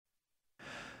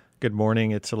Good morning.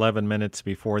 It's 11 minutes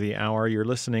before the hour. You're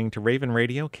listening to Raven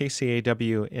Radio,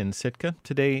 KCAW in Sitka.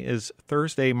 Today is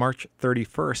Thursday, March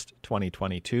 31st,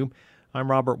 2022.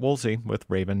 I'm Robert Woolsey with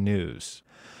Raven News.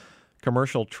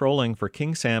 Commercial trolling for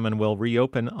king salmon will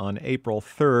reopen on April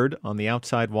 3rd on the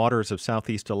outside waters of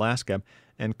southeast Alaska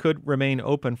and could remain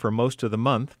open for most of the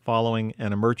month following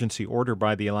an emergency order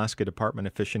by the Alaska Department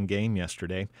of Fish and Game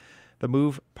yesterday. The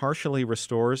move partially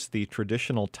restores the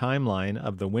traditional timeline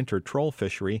of the winter troll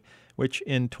fishery, which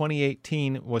in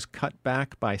 2018 was cut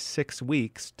back by 6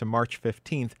 weeks to March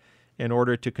 15th in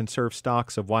order to conserve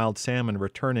stocks of wild salmon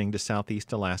returning to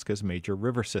southeast Alaska's major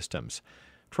river systems.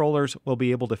 Trollers will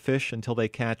be able to fish until they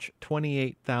catch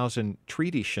 28,000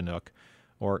 treaty Chinook,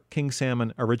 or king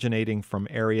salmon originating from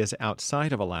areas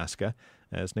outside of Alaska,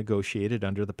 as negotiated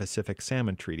under the Pacific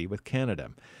Salmon Treaty with Canada.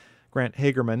 Grant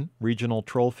Hagerman, regional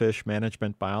trollfish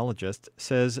management biologist,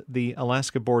 says the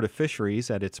Alaska Board of Fisheries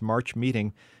at its March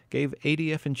meeting gave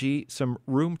ADF&G some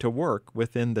room to work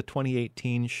within the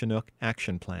 2018 Chinook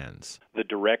action plans. The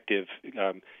directive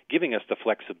giving us the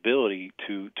flexibility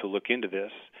to look into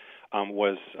this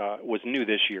was new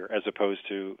this year, as opposed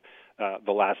to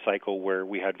the last cycle where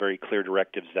we had very clear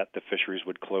directives that the fisheries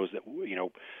would close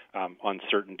on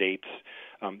certain dates.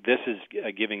 This is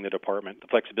giving the department the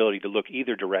flexibility to look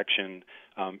either direction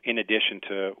in addition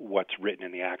to what's written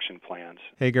in the action plans.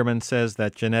 Hagerman says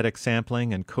that genetic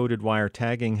sampling and coded wire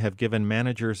tagging have given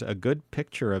managers a good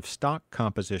picture of stock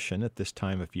composition at this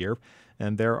time of year,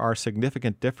 and there are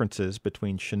significant differences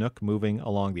between Chinook moving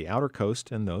along the outer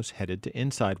coast and those headed to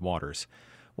inside waters.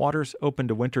 Waters open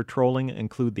to winter trolling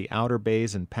include the outer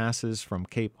bays and passes from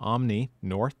Cape Omni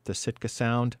north to Sitka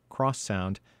Sound, Cross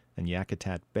Sound, and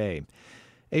Yakutat Bay.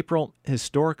 April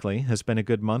historically has been a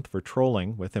good month for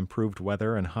trolling, with improved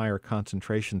weather and higher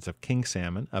concentrations of king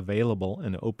salmon available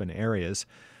in open areas.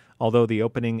 Although the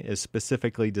opening is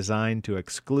specifically designed to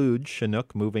exclude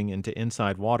Chinook moving into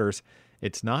inside waters,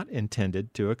 it's not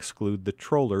intended to exclude the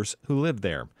trollers who live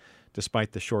there.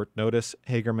 Despite the short notice,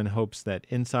 Hagerman hopes that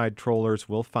inside trollers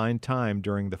will find time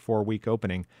during the 4-week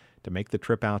opening to make the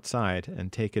trip outside and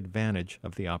take advantage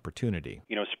of the opportunity.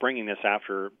 Springing this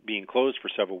after being closed for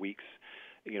several weeks,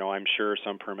 I'm sure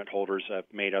some permit holders have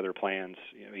made other plans,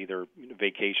 either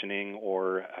vacationing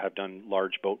or have done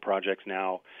large boat projects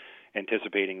now,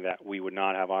 anticipating that we would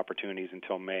not have opportunities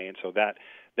until May. And so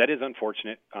that is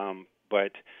unfortunate.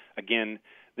 But again,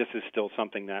 this is still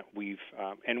something that we've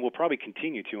and will probably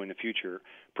continue to in the future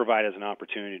provide as an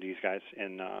opportunity, these guys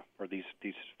or these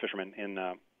fishermen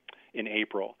in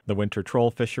April. The winter troll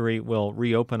fishery will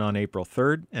reopen on April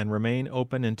 3rd and remain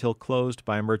open until closed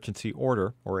by emergency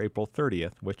order, or April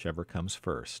 30th, whichever comes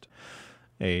first.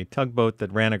 A tugboat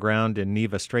that ran aground in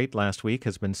Neva Strait last week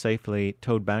has been safely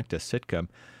towed back to Sitka.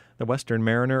 The Western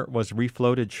Mariner was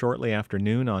refloated shortly after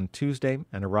noon on Tuesday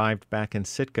and arrived back in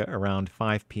Sitka around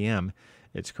 5 p.m.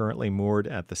 It's currently moored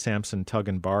at the Sampson Tug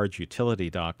and Barge utility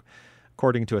dock.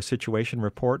 According to a situation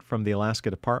report from the Alaska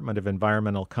Department of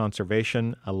Environmental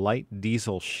Conservation, a light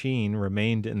diesel sheen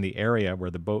remained in the area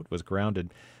where the boat was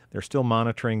grounded. They're still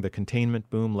monitoring the containment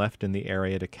boom left in the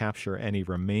area to capture any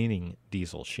remaining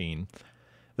diesel sheen.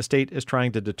 The state is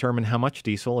trying to determine how much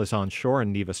diesel is on shore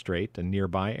in Neva Strait and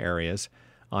nearby areas.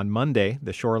 On Monday,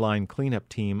 the shoreline cleanup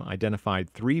team identified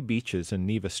 3 beaches in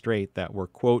Neva Strait that were,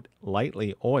 quote,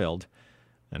 lightly oiled,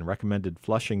 and recommended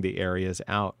flushing the areas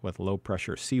out with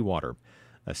low-pressure seawater.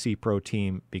 A Sea Pro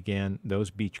team began those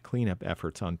beach cleanup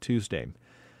efforts on Tuesday.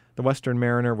 The Western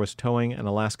Mariner was towing an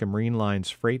Alaska Marine Line's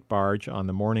freight barge on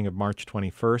the morning of March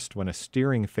 21st when a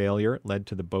steering failure led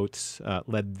the boats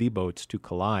to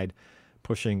collide,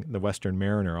 pushing the Western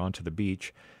Mariner onto the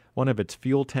beach. One of its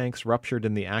fuel tanks ruptured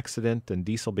in the accident and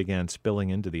diesel began spilling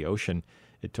into the ocean.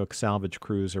 It took salvage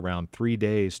crews around 3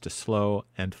 days to slow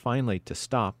and finally to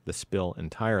stop the spill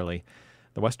entirely.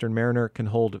 The Western Mariner can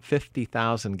hold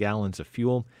 50,000 gallons of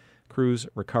fuel. Crews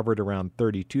recovered around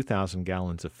 32,000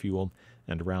 gallons of fuel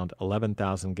and around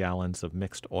 11,000 gallons of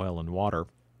mixed oil and water.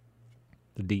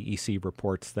 The DEC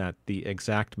reports that the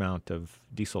exact amount of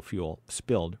diesel fuel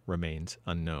spilled remains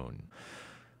unknown.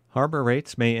 Harbor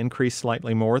rates may increase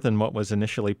slightly more than what was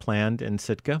initially planned in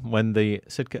Sitka. When the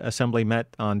Sitka Assembly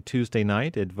met on Tuesday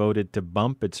night, it voted to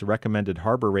bump its recommended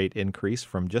harbor rate increase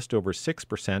from just over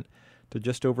 6% to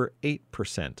just over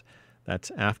 8%.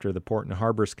 That's after the Port and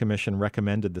Harbors Commission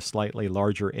recommended the slightly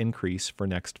larger increase for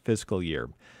next fiscal year.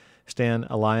 Stan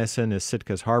Eliasson is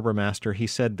Sitka's harbor master. He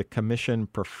said the commission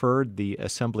preferred the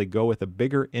Assembly go with a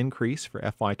bigger increase for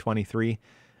FY23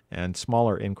 and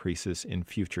smaller increases in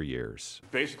future years.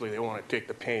 Basically, they want to take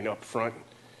the pain up front,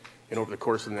 and over the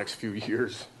course of the next few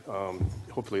years,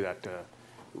 hopefully that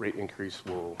rate increase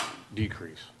will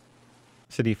decrease.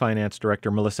 City Finance Director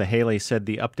Melissa Haley said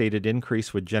the updated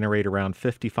increase would generate around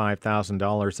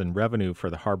 $55,000 in revenue for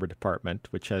the Harbor Department,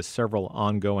 which has several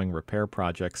ongoing repair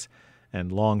projects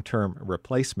and long-term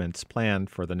replacements planned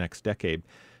for the next decade.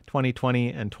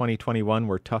 2020 and 2021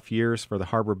 were tough years for the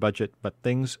harbor budget, but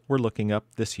things were looking up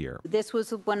this year. This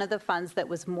was one of the funds that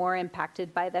was more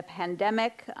impacted by the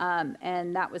pandemic,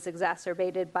 and that was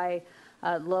exacerbated by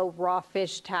low raw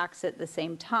fish tax at the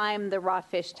same time. The raw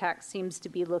fish tax seems to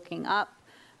be looking up,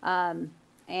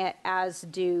 as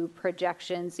do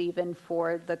projections even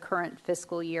for the current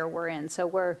fiscal year we're in. So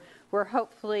we're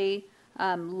hopefully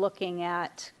looking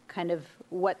at kind of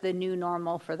what the new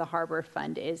normal for the Harbor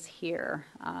Fund is here,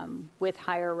 with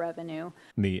higher revenue.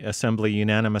 The Assembly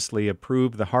unanimously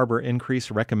approved the harbor increase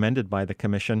recommended by the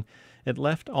Commission. It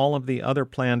left all of the other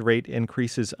planned rate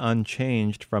increases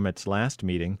unchanged from its last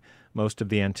meeting. Most of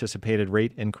the anticipated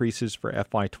rate increases for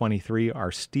FY23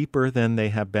 are steeper than they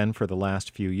have been for the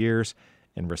last few years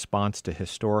in response to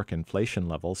historic inflation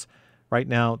levels. Right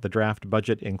now, the draft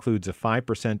budget includes a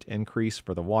 5% increase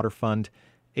for the Water Fund,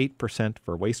 8%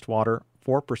 for wastewater,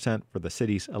 4% for the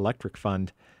city's electric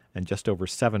fund, and just over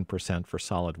 7% for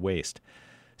solid waste.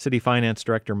 City Finance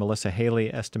Director Melissa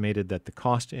Haley estimated that the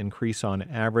cost increase on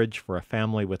average for a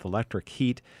family with electric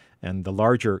heat and the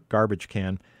larger garbage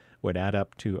can would add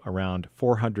up to around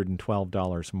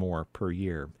 $412 more per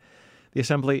year. The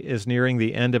Assembly is nearing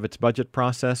the end of its budget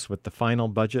process, with the final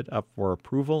budget up for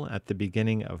approval at the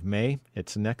beginning of May.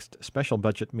 Its next special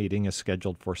budget meeting is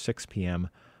scheduled for 6 p.m.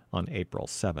 on April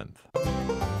 7th.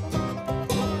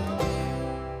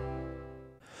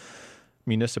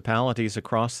 Municipalities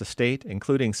across the state,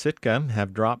 including Sitka,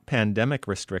 have dropped pandemic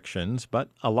restrictions, but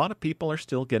a lot of people are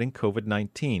still getting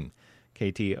COVID-19.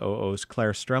 KTOO's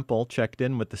Claire Strempel checked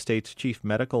in with the state's chief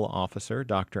medical officer,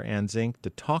 Dr. Ann Zink,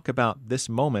 to talk about this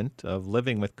moment of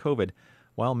living with COVID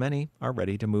while many are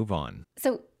ready to move on.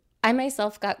 So I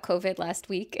myself got COVID last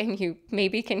week, and you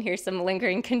maybe can hear some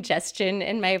lingering congestion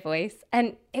in my voice.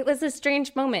 And it was a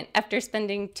strange moment after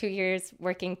spending 2 years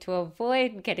working to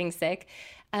avoid getting sick,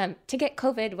 to get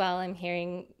COVID while I'm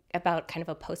hearing about kind of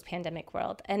a post-pandemic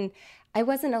world. And I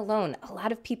wasn't alone. A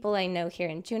lot of people I know here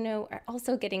in Juneau are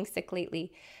also getting sick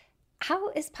lately. How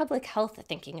is public health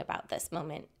thinking about this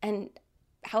moment? And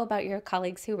how about your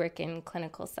colleagues who work in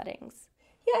clinical settings?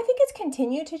 Yeah, I think it's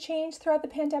continued to change throughout the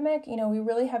pandemic. You know, we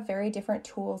really have very different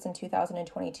tools in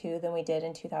 2022 than we did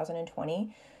in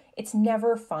 2020. It's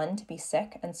never fun to be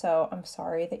sick, and so I'm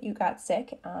sorry that you got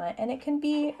sick. And it can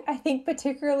be, I think,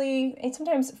 particularly, and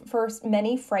sometimes for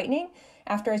many, frightening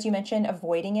after, as you mentioned,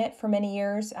 avoiding it for many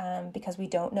years because we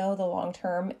don't know the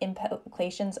long-term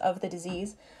implications of the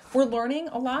disease. We're learning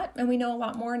a lot, and we know a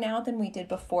lot more now than we did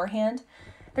beforehand.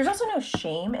 There's also no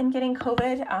shame in getting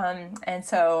COVID. And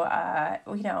so,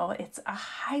 it's a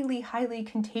highly, highly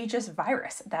contagious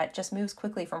virus that just moves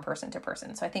quickly from person to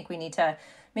person. So I think we need to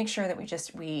make sure that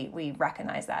we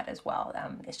recognize that as well.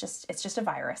 It's just a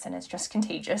virus, and it's just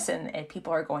contagious, and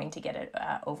people are going to get it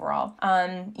overall.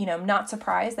 I'm not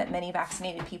surprised that many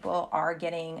vaccinated people are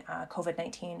getting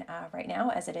COVID-19 right now,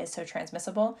 as it is so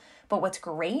transmissible. But what's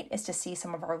great is to see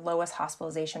some of our lowest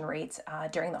hospitalization rates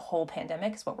during the whole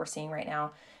pandemic is what we're seeing right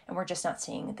now. And we're just not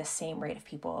seeing the same rate of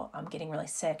people getting really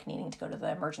sick, needing to go to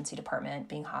the emergency department,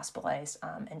 being hospitalized,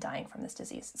 and dying from this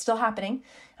disease. It's still happening.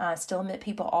 Still admit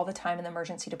people all the time in the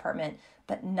emergency department,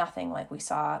 but nothing like we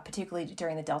saw, particularly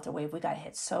during the Delta wave. We got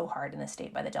hit so hard in the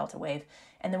state by the Delta wave.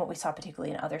 And then what we saw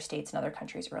particularly in other states and other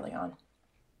countries early on.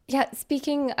 Yeah,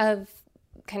 speaking of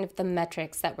kind of the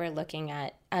metrics that we're looking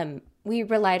at, we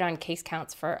relied on case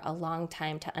counts for a long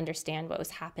time to understand what was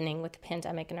happening with the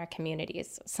pandemic in our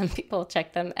communities. Some people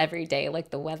check them every day, like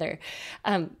the weather.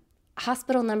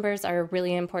 Hospital numbers are a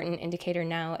really important indicator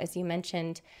now, as you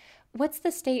mentioned. What's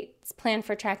the state's plan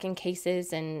for tracking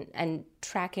cases and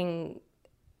tracking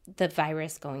the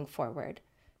virus going forward?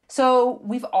 So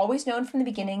we've always known from the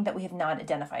beginning that we have not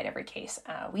identified every case.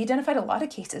 We identified a lot of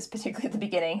cases, particularly at the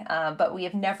beginning, but we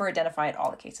have never identified all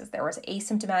the cases. There was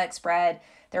asymptomatic spread.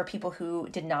 There are people who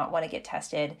did not want to get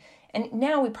tested. And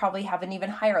now we probably have an even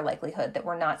higher likelihood that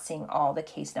we're not seeing all the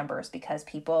case numbers because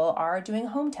people are doing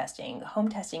home testing. Home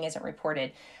testing isn't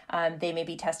reported. They may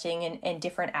be testing in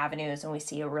different avenues, and we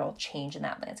see a real change in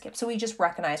that landscape. So we just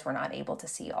recognize we're not able to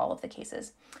see all of the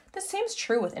cases. The same is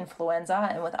true with influenza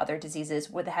and with other diseases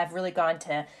that have really gone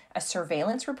to a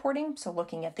surveillance reporting, so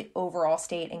looking at the overall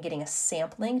state and getting a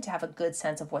sampling to have a good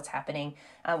sense of what's happening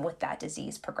with that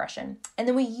disease progression. And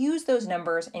then we use those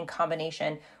numbers in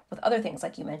combination with other things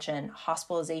like you mentioned,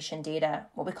 hospitalization data,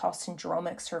 what we call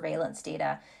syndromic surveillance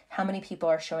data, how many people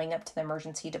are showing up to the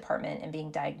emergency department and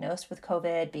being diagnosed with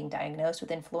COVID, being diagnosed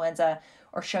with influenza,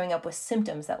 or showing up with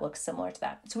symptoms that look similar to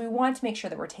that. So we want to make sure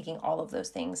that we're taking all of those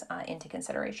things into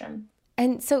consideration.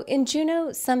 And so in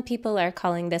Juneau, some people are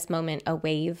calling this moment a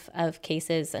wave of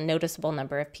cases. A noticeable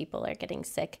number of people are getting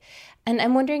sick. And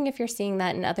I'm wondering if you're seeing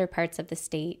that in other parts of the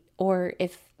state, or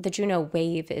if the Juneau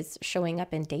wave is showing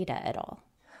up in data at all.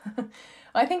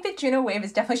 I think the Juneau wave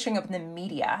is definitely showing up in the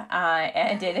media,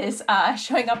 and it is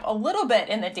showing up a little bit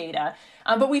in the data.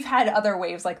 But we've had other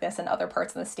waves like this in other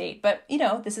parts of the state. But,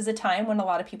 this is a time when a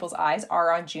lot of people's eyes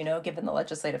are on Juneau given the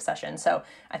legislative session. So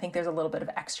I think there's a little bit of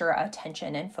extra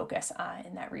attention and focus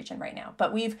in that region right now.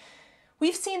 But we've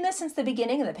seen this since the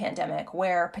beginning of the pandemic,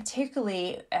 where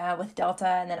particularly with Delta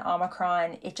and then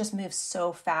Omicron, it just moves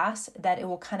so fast that it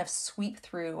will kind of sweep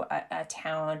through a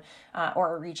town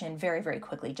or a region very, very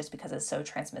quickly just because it's so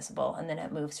transmissible, and then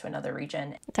it moves to another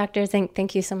region. Dr. Zink,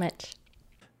 thank you so much.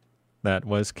 That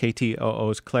was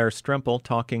KTOO's Claire Stremple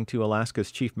talking to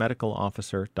Alaska's Chief Medical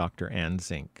Officer, Dr. Ann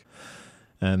Zink.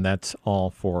 And that's all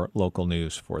for local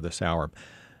news for this hour.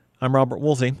 I'm Robert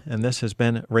Woolsey, and this has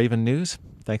been Raven News.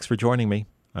 Thanks for joining me.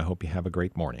 I hope you have a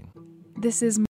great morning. This is